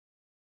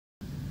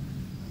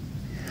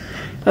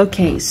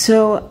Okay,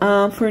 so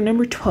for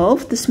number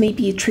 12, this may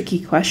be a tricky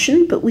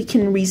question, but we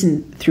can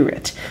reason through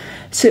it.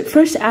 So it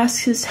first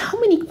asks us, how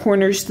many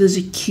corners does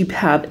a cube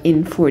have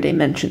in 4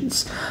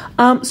 dimensions?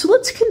 So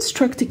let's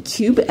construct a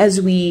cube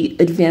as we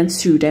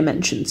advance through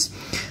dimensions.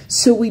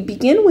 So we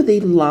begin with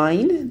a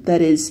line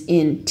that is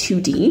in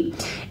 2D,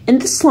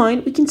 and this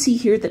line we can see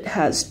here that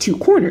has 2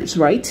 corners,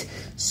 right?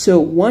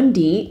 So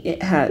 1D,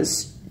 it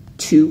has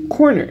 2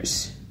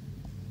 corners.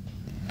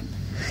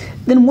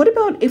 Then what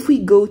about if we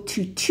go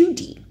to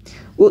 2D?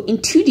 Well, in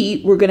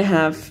 2D, we're going to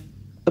have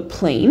a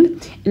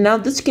plane, and now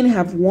this is going to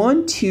have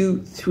 1,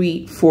 2,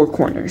 3, 4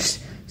 corners.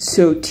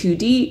 So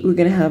 2D, we're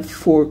going to have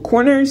 4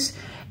 corners.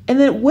 And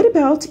then what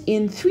about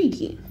in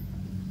 3D?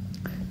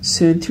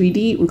 So in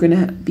 3D, we're going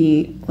to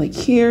be like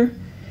here.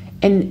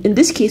 And in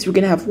this case, we're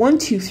going to have 1,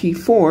 2, 3,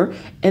 4,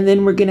 and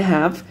then we're going to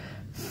have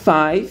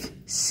 5,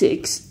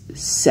 6,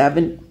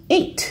 7,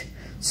 8.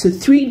 So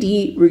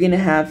 3D, we're going to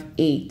have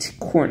 8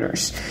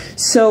 corners.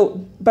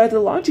 So by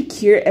the logic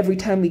here, every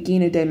time we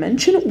gain a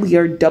dimension, we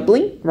are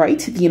doubling, right,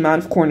 the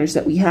amount of corners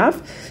that we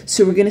have.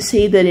 So we're going to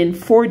say that in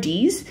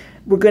 4Ds,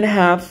 we're going to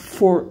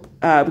have we're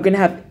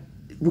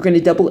going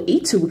to double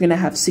 8, so we're going to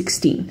have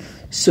 16.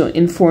 So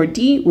in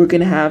 4D, we're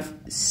going to have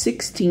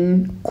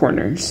 16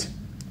 corners,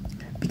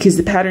 because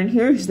the pattern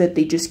here is that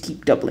they just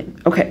keep doubling.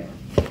 Okay.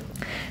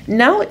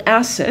 Now it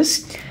asks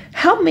us,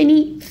 how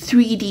many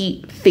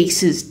 3D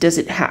faces does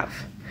it have?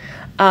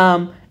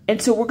 And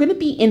so we're going to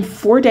be in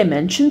 4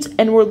 dimensions,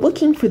 and we're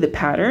looking for the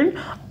pattern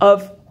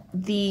of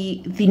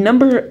the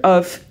number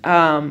of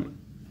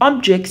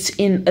objects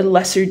in a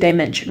lesser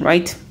dimension,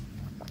 right?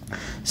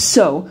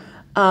 So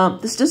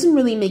this doesn't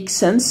really make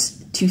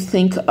sense to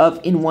think of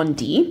in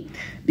 1D,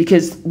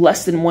 because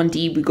less than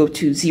 1D we go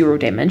to 0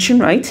 dimension,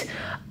 right?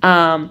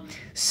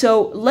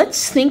 So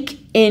let's think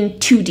in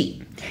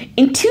 2D.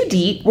 In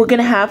 2D, we're going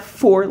to have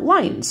 4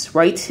 lines,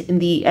 right, in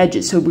the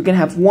edges. So we're going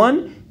to have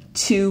 1,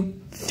 2,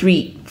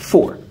 3,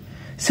 4.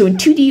 So in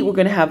 2D, we're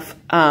going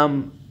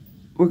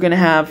to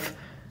have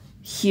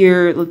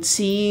here, let's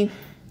see,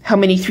 how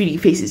many 3D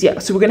faces? Yeah,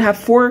 so we're going to have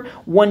 4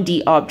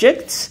 1D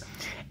objects.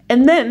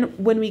 And then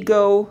when we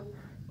go,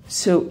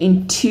 so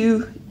in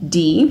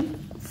 2D,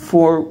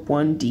 4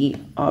 1D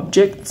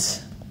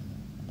objects,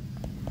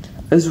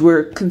 as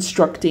we're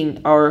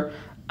constructing our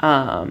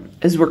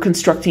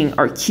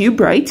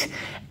cube, right?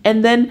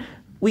 And then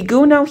we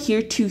go now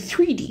here to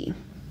 3D.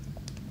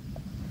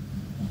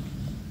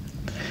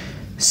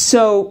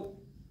 So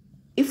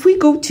if we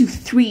go to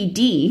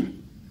 3D,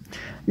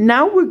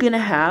 now we're gonna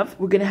have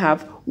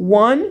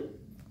 1,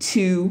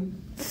 2,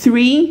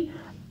 3,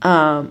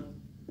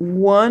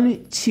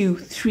 1, 2,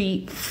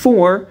 3,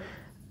 4,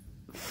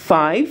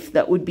 5.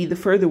 That would be the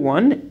further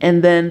one,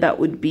 and then that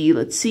would be,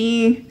 let's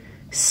see,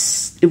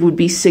 it would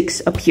be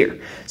 6 up here.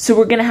 So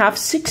we're gonna have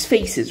 6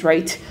 faces,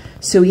 right?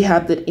 So we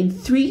have that in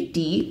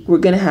 3D, we're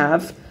gonna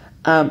have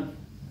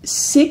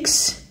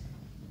 6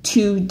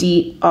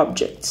 2D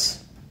objects.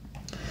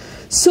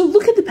 So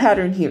look at the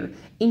pattern here.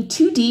 In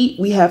 2D,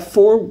 we have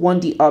 4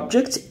 1D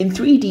objects. In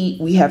 3D,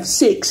 we have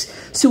 6.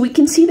 So we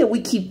can see that we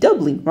keep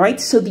doubling,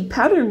 right? So the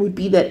pattern would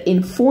be that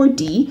in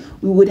 4D,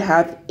 we would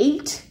have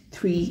 8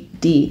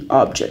 3D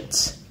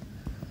objects.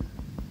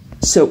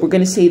 So we're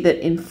going to say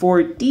that in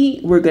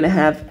 4D, we're going to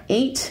have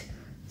 8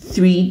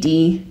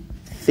 3D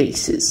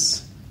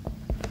faces.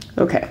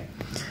 Okay.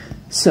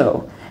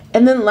 So,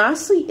 and then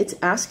lastly, it's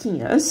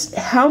asking us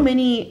how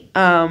many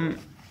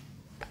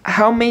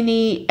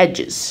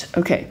edges.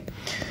 Okay.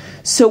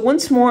 So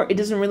once more, it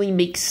doesn't really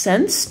make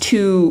sense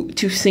to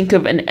think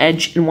of an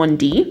edge in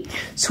 1D.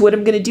 So what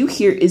I'm going to do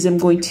here is I'm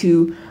going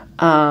to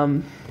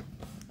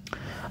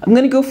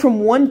go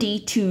from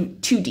 1D to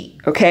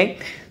 2D, okay?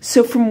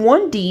 So from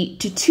 1D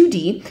to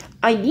 2D,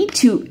 I need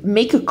to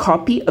make a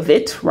copy of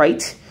it,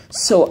 right?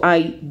 So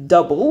I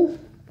double,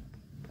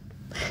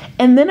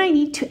 and then I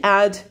need to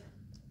add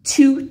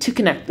 2 to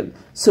connect them.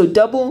 So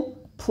double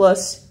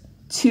plus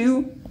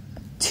 2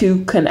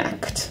 to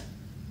connect.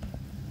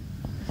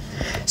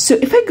 So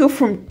if I go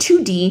from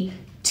 2D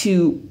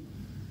to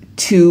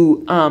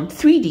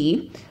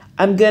 3D,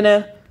 I'm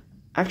gonna,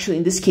 actually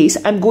in this case,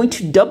 I'm going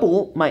to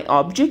double my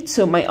object.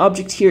 So my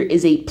object here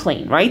is a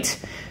plane, right?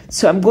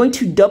 So I'm going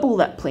to double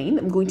that plane.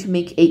 I'm going to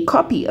make a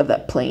copy of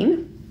that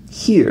plane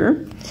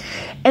here.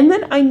 And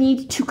then I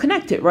need to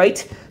connect it,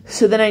 right?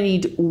 So then I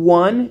need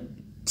 1,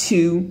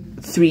 2,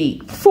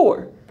 3,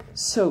 4.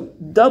 So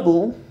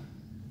double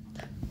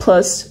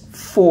plus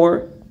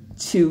 4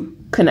 to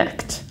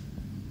connect.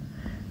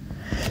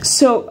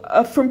 So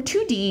from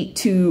 3D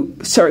to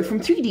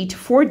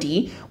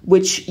 4D,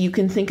 which you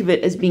can think of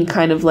it as being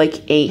kind of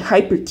like a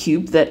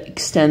hypercube that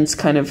extends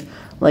kind of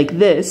like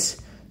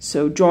this.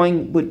 So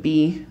drawing would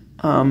be,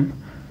 yeah,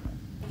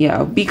 it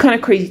would be kind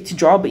of crazy to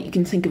draw, but you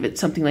can think of it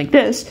something like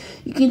this.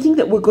 You can think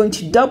that we're going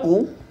to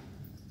double,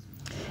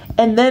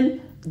 and then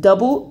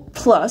double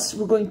plus,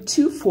 we're going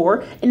to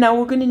 4, and now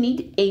we're going to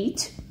need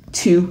 8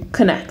 to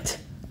connect,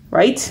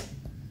 right?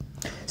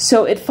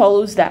 So it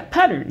follows that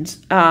pattern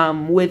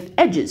with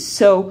edges.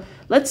 So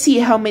let's see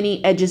how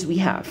many edges we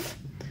have.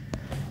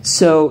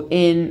 So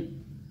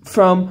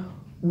from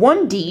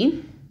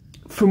 1D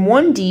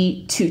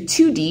to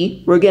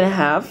 2D, we're going to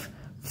have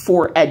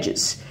 4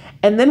 edges.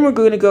 And then we're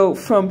going to go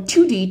from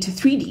 2D to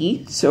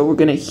 3D. So we're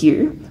going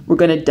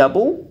to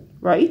double,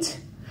 right?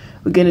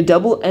 We're going to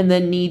double and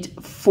then need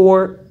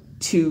 4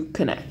 to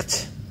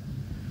connect.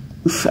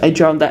 Oof, I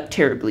drawn that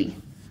terribly.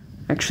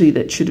 Actually,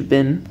 that should have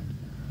been,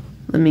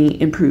 let me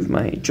improve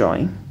my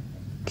drawing.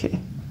 Okay.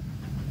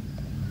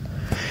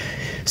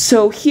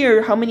 So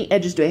here, how many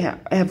edges do I have?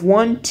 I have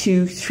 1,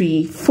 2,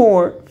 3,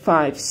 4,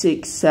 5,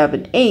 6,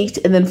 7, 8,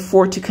 and then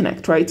 4 to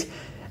connect, right?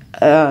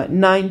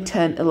 9,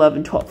 10,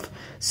 11, 12.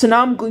 So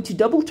now I'm going to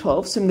double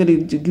 12, so I'm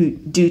going to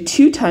do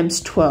 2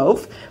 times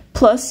 12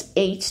 plus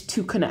 8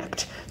 to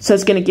connect. So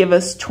it's going to give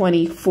us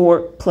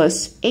 24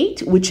 plus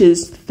 8, which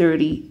is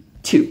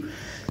 32.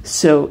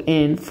 So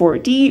in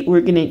 4D,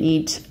 we're going to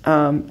need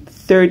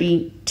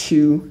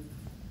 32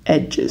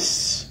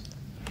 edges.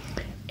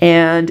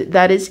 And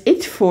that is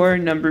it for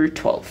number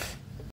 12.